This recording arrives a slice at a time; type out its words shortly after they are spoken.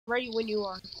ready when you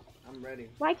are. I'm ready.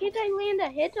 Why can't I land a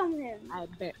hit on him? I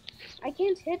bet. I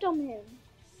can't hit on him.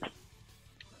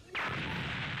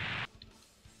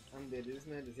 I'm dead. Did this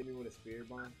man just hit me with a spear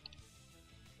bomb?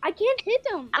 I can't hit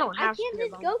him. I don't have can't spear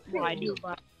hit bomb. Goku. Well, I do,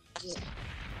 but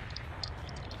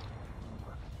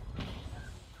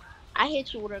I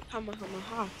hit you with a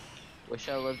Kamehameha. Wish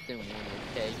I lived in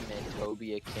Winnipeg,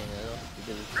 Manitoba, Canada,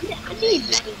 because it's I need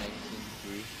negative giant. 19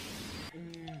 degrees.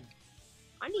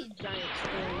 I need giant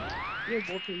spear. You're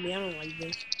bulking me. I don't like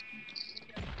this.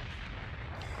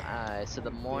 Alright, so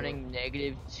the morning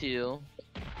 -2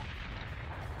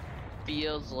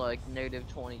 feels like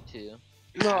 -22.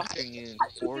 No, Afternoon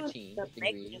 14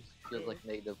 degrees feels like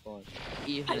 -1.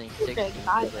 Evening 16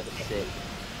 God. feels like 6.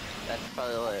 That's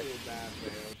probably I like, feel bad for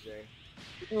LJ.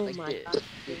 Oh like my the, god.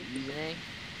 the evening.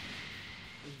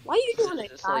 Why are you doing It's it?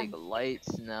 just like light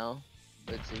snow,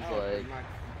 which is Oh, like, my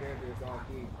character is all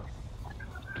key.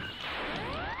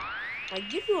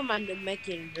 Like, you doing my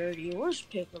Namekian dirty. Where's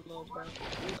Piccolo, bro?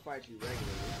 We fight you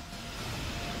regularly.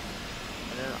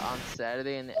 and then on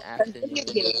Saturday in the You afternoon,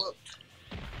 get whooped.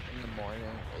 in the morning,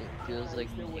 it feels like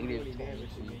Still wouldn't do any -22.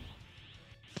 damage to me.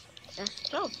 That's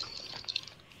tough.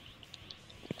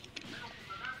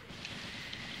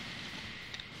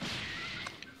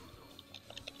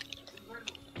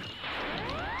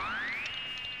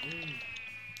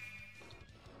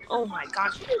 Oh my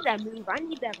gosh, what is that move? I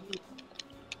need that move.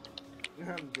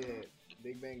 I'm dead.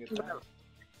 Big Bang attack.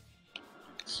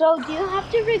 So, do you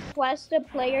have to request a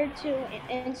player to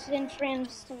instant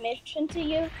transmission to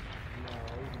you? No, you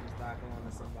can just dock on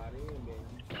to somebody and then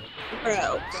you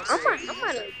Bro,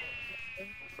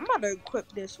 I'm about to equip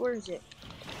this. Where is it?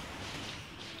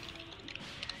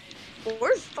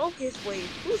 Where's Focus Wave?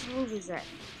 Whose move is that?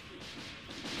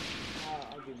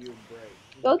 I'll give you a break.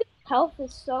 Goku's health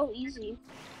is so easy.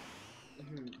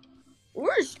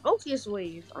 Where's Focus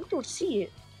Wave? I don't see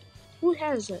it. Who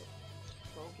has it?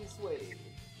 Focus Wave.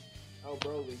 Oh,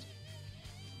 Broly.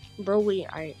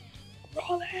 Broly,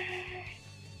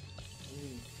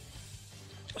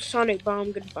 Sonic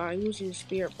Bomb, goodbye. I'm using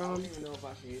Spirit I Bomb. don't even know if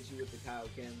I should hit you with the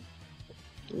Kaioken.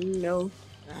 No.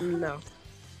 No.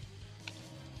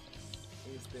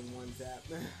 Instant one tap.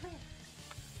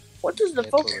 What does the Yeah,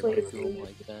 Focus totally Wave cool do?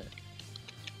 like that.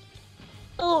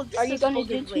 Oh, this Are you is gonna Focus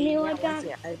do to Wave. me Yeah, like that?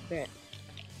 Yeah, I bet.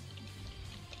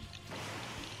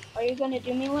 Are you gonna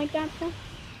do me like that, though? I'm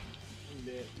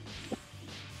dead.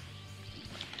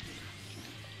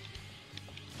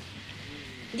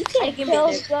 You I can't give me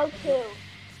killed this. Goku.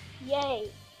 Yay.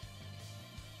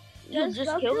 You Does just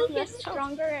Goku killed him? get That's tough.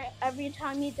 stronger every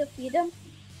time you defeat him?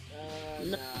 Nah,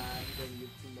 he doesn't get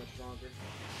too much stronger.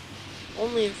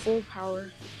 Only in full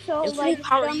power. So, In full like,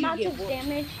 power, the you amount get of whooped.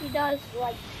 damage he does,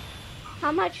 like,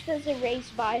 how much does it raise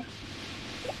by? If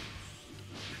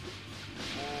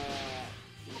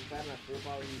I'm at full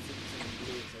power, he's 60%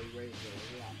 blue, so he raised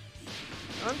it a lot.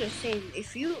 I'm just saying,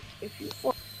 if you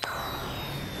force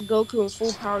Goku in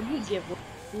full power, you get whooped.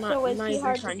 So is he even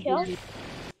hard to trying kill? give you-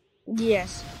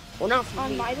 Yes. Well, not for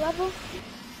On me. my level?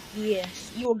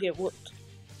 Yes, you will get whooped.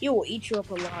 He will eat you up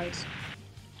alive.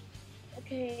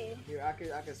 Okay. Here, I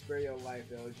could spare your life,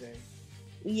 LJ.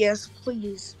 Yes,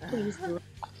 please. Please do it.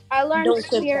 I learned Don't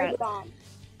clip Spirit that. Bomb.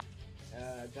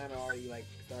 Kinda already, like,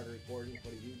 started recording for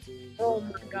the YouTube. Oh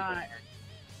my god.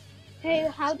 Hey,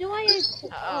 how do I...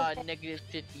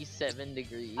 -57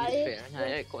 degrees I-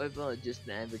 Fahrenheit equivalent, just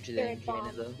an average day in Spirit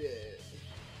bomb. Canada. Yeah.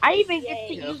 I even get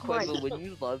to Yay. use my. Quibble, would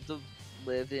you love to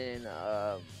live in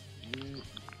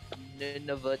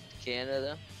Nunavut,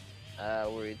 Canada,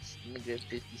 where it's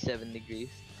 -57 degrees?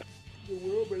 The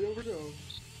world may never know.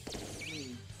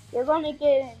 You're gonna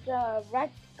get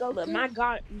wrecked, Goku. But my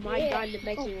god, Yeah. to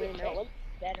make it right now.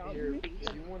 That on Here, me.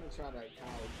 if you want to try that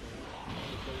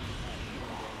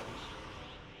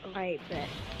Kaioken, I bet.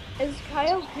 Is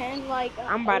Kaioken like...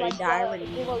 I'm about to like, die already.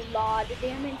 do a lot of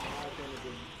damage? Kaioken is a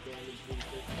damage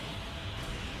booster.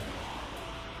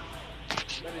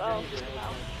 Oh,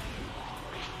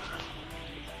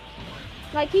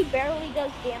 like, he barely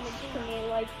does damage to me,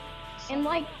 like, in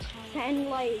like 10,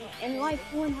 like, in like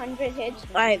 100 hits,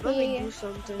 Alright, let me he do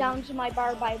something. downs my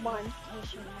bar by 1.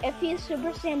 If he's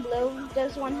Super Saiyan Blue,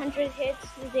 does 100 hits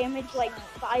damage like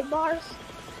 5 bars?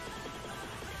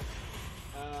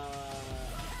 I'm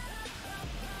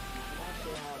not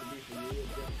sure how to be for you. It's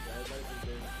different for everybody because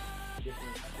there's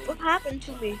different things. What happened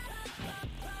to me?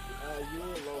 You were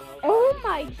low health. Oh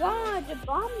my god, the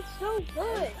bomb is so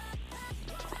good.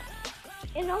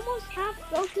 It almost half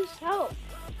Goku's health.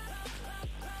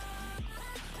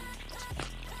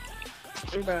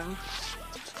 Bro.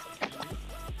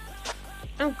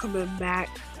 I'm coming back.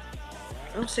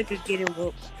 I'm sick of getting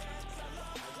whooped.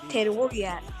 Tater, where you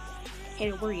at?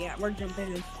 Tater, where you at? We're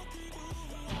jumping in.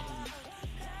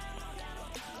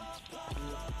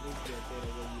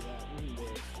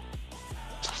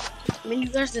 I mean, you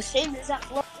guys the same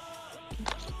exact level.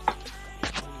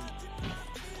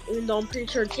 Even though I'm pretty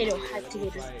sure Tato had to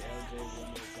get it.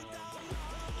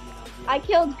 I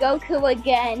killed Goku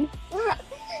again.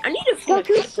 I need to fight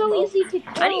Goku's so Piccolo. easy to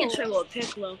kill. I need to try with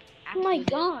Piccolo. Oh my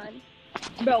god.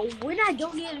 Bro, when I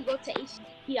don't need to go to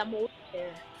HCP, I'm over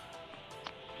there.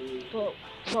 But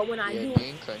when I Yeah, do, me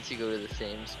and Crunchy go to the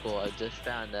same school. I just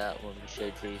found out when we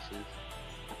shared races.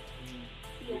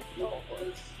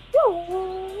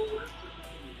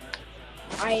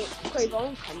 I play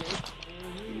ball coming.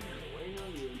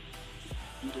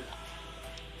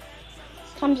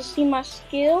 Time to see my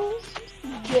skills.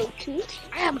 Goku.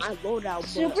 I have my loadout.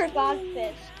 Super God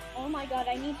Fist. Oh my god,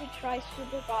 I need to try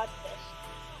Super God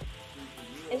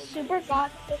Fist. Is Super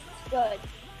God Fist good?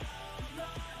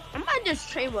 I might just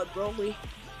train with Broly.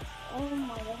 Oh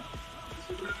my god.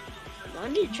 I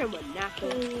need to train with Napo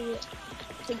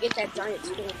to get that giant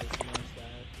score.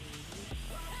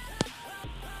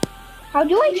 How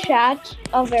do I chat?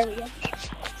 Oh, there we go.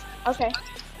 Okay.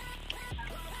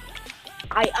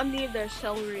 I'm near the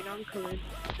accelerate. I'm coming.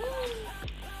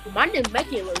 My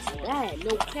Namekian looks bad.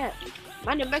 No cap.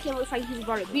 My Namekian looks like he's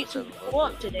about to beat some people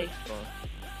up today.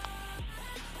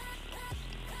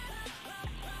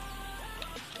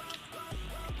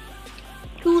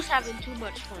 Who's having too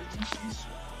much fun?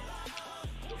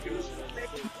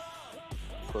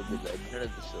 Could be like none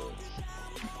of the swords.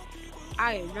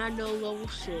 I am not no level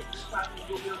 6.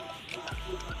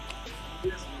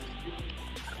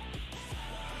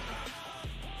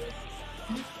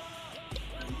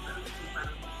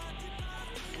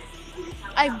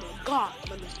 I'm the god,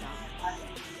 let me stop.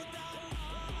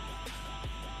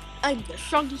 I'm the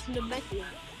strongest in the Namekian.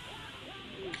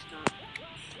 Let me stop.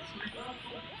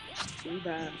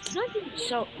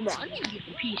 So, bro, I need to get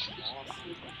the pieces.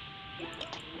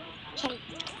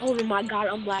 Oh my god,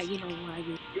 I'm lagging,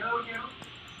 LJ,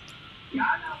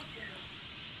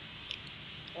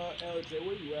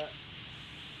 where you at?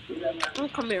 I'm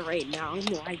coming right now, I'm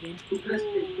lagging.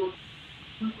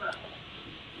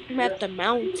 I'm at the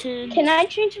mountain. Can I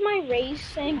change my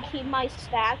race and keep my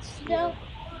stats still?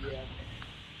 Yeah.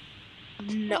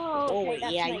 No. Oh, okay,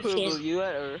 that's yeah, nice. you Who can. you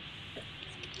at Earth?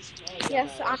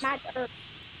 Yes, I'm at Earth.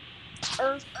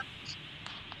 Earth.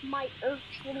 My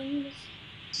Earthlings.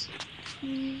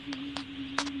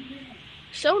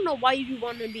 So I don't know why you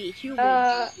want to be human.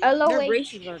 Their LOH,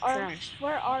 races are trash.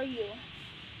 where are you?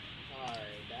 Alright,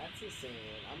 that's insane.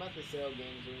 I'm at the Cell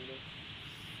Games Arena.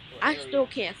 I still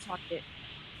can't find it.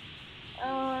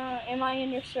 Am I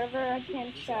in your server? I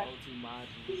can't check.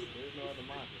 There's no other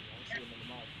modules. I don't see another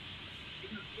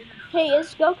module. Hey,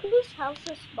 is Goku's house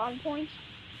a spawn point?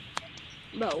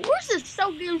 Bro, where's the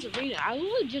Cell Games Arena? I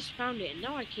literally just found it and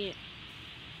now I can't.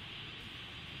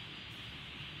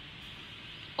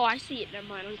 Oh, I see it. Never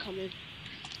mind, I'm coming.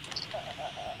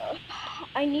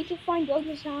 I need to find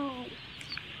Goku's house.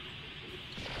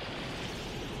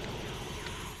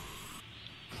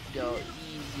 Yo,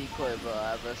 easy Quiver.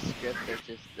 I have a script that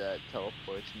just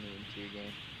teleports me into your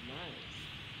game.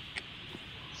 Nice.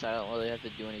 So I don't really have to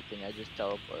do anything, I just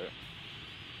teleport.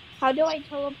 How do I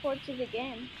teleport to the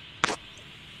game?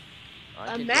 I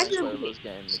can Imagine join being- Quiver's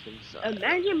game because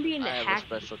Imagine being a I have a hacker.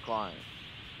 special client.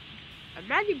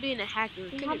 Imagine being a hacker. You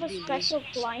Couldn't have a be me. special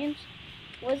client?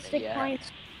 What's the Yeah.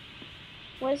 client's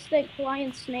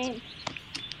name?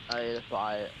 I just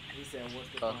buy it. He said, what's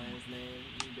the client's name?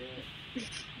 You dead?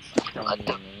 Tell me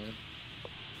your name.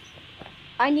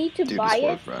 I need to Dude, buy his it.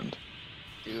 boyfriend.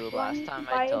 Dude, Well, I last need to time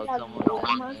buy I it told at someone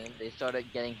Walmart. my name, they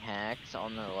started getting hacks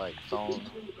on their phone.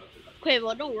 Okay,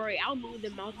 well, don't worry. I'll move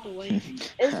them out the way. Is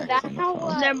Hack that on the how?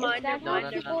 phone. Never Is mind, that never how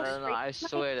mind, people No, I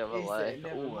swear they were He like, said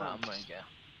never ooh, mind. I'm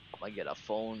gonna get a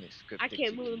phone script. I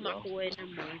can't move them out the way.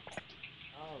 Never mind.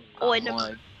 Oh, wait, never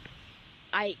like,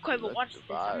 I Quiver, Look watch the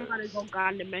this. I'm gonna virus. go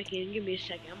God the Mecha. Give me a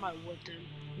second. I'm about to whip them.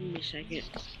 Give me a second.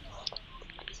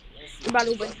 I'm about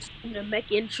to whip the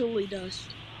Mecha and truly does.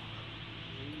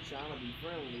 He trying to be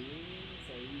friendly.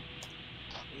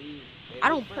 So I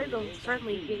don't play those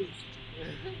friendly games.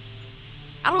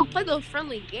 I don't play those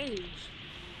friendly games.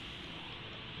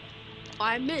 Oh,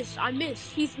 I miss.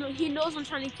 He knows I'm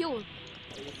trying to kill him.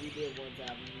 We did one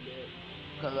time. We did.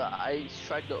 Cause I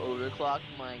tried to overclock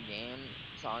my game,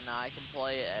 so now I can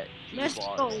play it at 2 Let's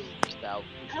bars go. without.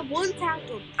 I one tapped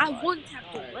him. I one tapped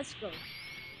him. Alright. Let's go.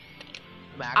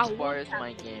 Max I bar one is tapped my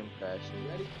him. game crashing. You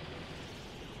ready?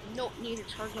 No need to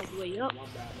charge all the way up. My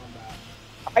bad.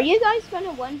 Are you guys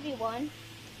gonna 1v1?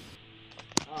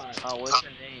 Alright. Oh, what's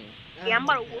your name? Yeah, I'm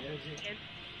about to Okay, whoop okay. him.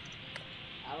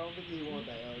 I don't think he wants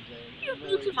that, LJ. You're No,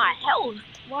 losing my health.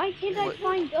 Why can't I What?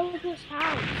 find Goku's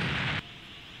house?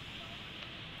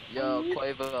 Yo,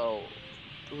 Quavo.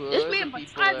 Who This are the man people that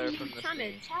beside are me from is this trying to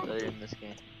game? attack That are me. in this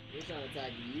game? He's trying to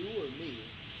attack you or me?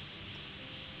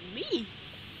 Me? He's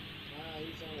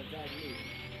trying to attack me.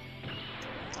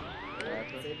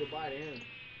 Rapper? Say goodbye to him.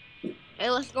 Hey,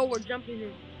 let's go. We're jumping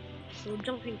in. We're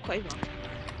jumping Quavo.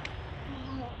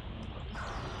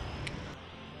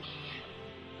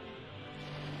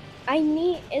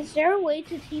 Is there a way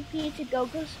to TP to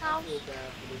Goku's I house? feel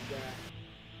bad for this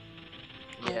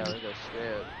guy. Yeah, we go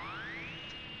straight up.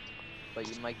 But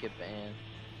you might get banned.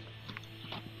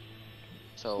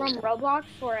 So, From Roblox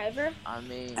forever? I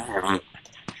mean,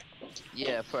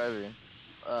 yeah, forever.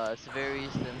 It's very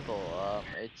simple.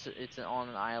 It's on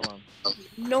an island.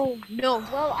 No.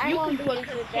 Well, I You won't can do do it it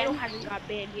because then. Kale hasn't got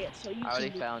banned yet, so you I already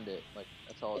can do it. found it. Like,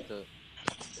 that's all it took.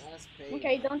 That's pain.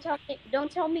 Okay,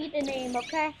 don't tell me the name,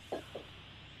 okay?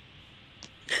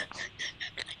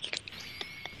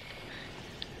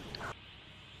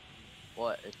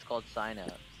 What? It's called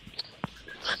Synapse.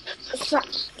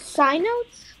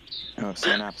 Synapse? Oh,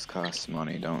 Synapse costs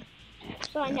money.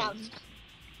 Synapse.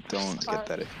 Don't get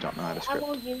that if you don't know how to I script.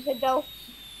 won't use it though.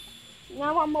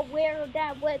 Now I'm aware of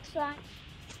that website.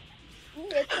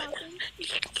 It's something.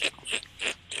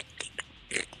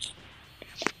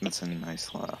 That's a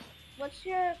nice laugh. What's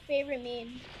your favorite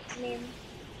meme?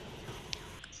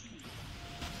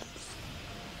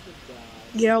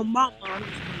 Yo, mama.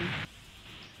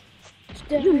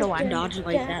 You know I dodged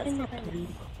like that.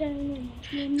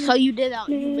 So you did that.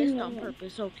 You missed on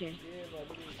purpose. Okay.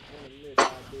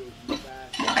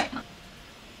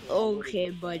 Okay,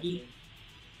 buddy.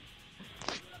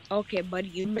 Okay, buddy.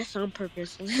 You missed on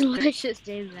purpose. Let's just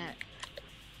say that.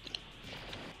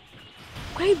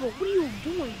 Quavo, what are you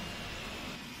doing?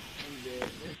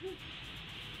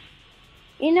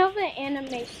 You know the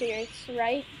anime series,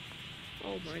 right?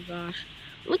 Oh my gosh.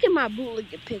 Look at my bootleg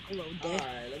Piccolo, Dad.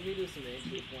 Alright, let me do some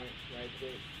entry points right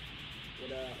quick.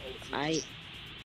 With OT. Alright.